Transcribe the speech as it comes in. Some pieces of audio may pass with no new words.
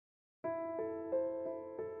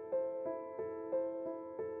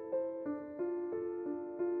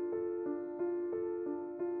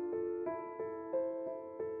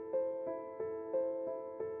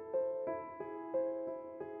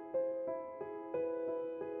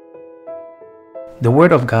The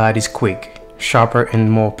word of God is quick, sharper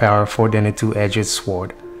and more powerful than a two-edged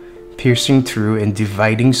sword, piercing through and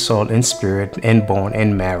dividing soul and spirit and bone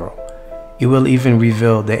and marrow. It will even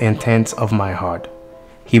reveal the intents of my heart.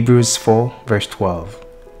 Hebrews 4 verse 12.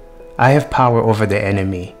 I have power over the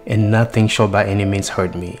enemy, and nothing shall by any means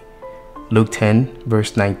hurt me. Luke 10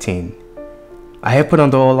 verse 19. I have put on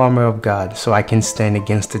the whole armor of God so I can stand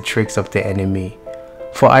against the tricks of the enemy.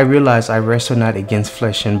 For I realize I wrestle not against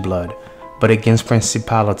flesh and blood, but against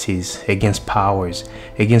principalities, against powers,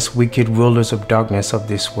 against wicked rulers of darkness of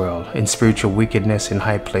this world, and spiritual wickedness in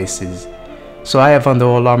high places. So I have on the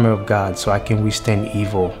whole armor of God so I can withstand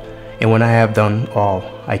evil, and when I have done all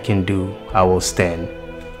I can do, I will stand.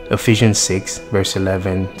 Ephesians 6 verse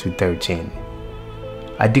 11 to 13.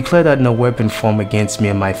 I declare that no weapon formed against me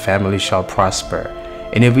and my family shall prosper,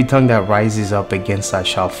 and every tongue that rises up against us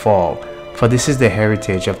shall fall, for this is the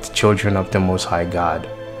heritage of the children of the Most High God.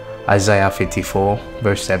 Isaiah 54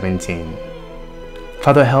 verse 17.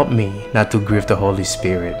 Father, help me not to grieve the Holy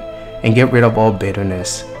Spirit, and get rid of all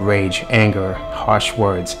bitterness, rage, anger, harsh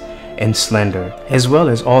words, and slander, as well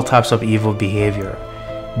as all types of evil behavior.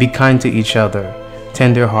 Be kind to each other,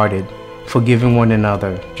 tender-hearted, forgiving one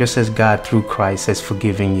another, just as God through Christ has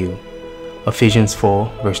forgiven you. Ephesians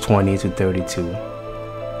 4 verse 20 to 32.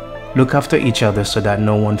 Look after each other so that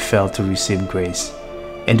no one fail to receive grace,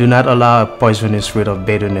 and do not allow a poisonous root of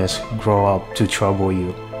bitterness grow up to trouble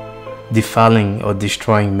you, defiling or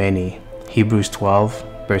destroying many. Hebrews 12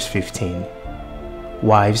 verse 15.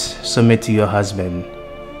 Wives, submit to your husband.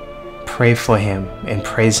 Pray for him and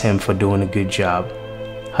praise him for doing a good job.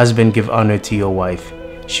 Husband, give honor to your wife.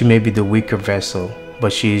 She may be the weaker vessel,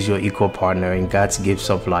 but she is your equal partner in God's gifts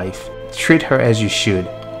of life. Treat her as you should,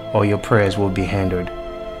 or your prayers will be hindered.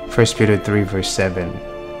 1 Peter 3 verse 7.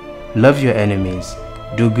 Love your enemies.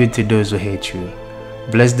 Do good to those who hate you.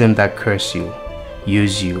 Bless them that curse you,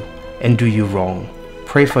 use you, and do you wrong.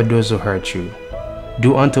 Pray for those who hurt you.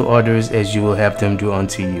 Do unto others as you will have them do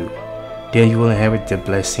unto you. Then you will inherit the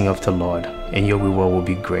blessing of the Lord, and your reward will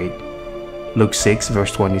be great. Luke 6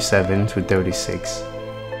 verse 27 to 36.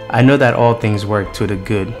 I know that all things work to the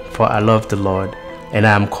good, for I love the Lord, and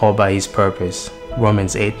I am called by his purpose.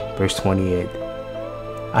 Romans 8 verse 28.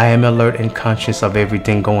 I am alert and conscious of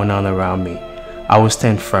everything going on around me. I will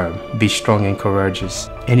stand firm, be strong and courageous,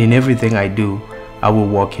 and in everything I do, I will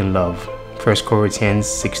walk in love. 1 Corinthians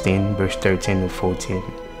 16 verse 13 to 14.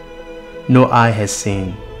 No eye has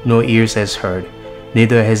seen, no ears has heard,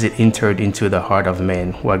 neither has it entered into the heart of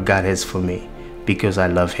man what God has for me, because I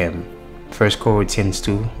love him. 1 Corinthians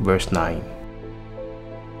 2 verse 9.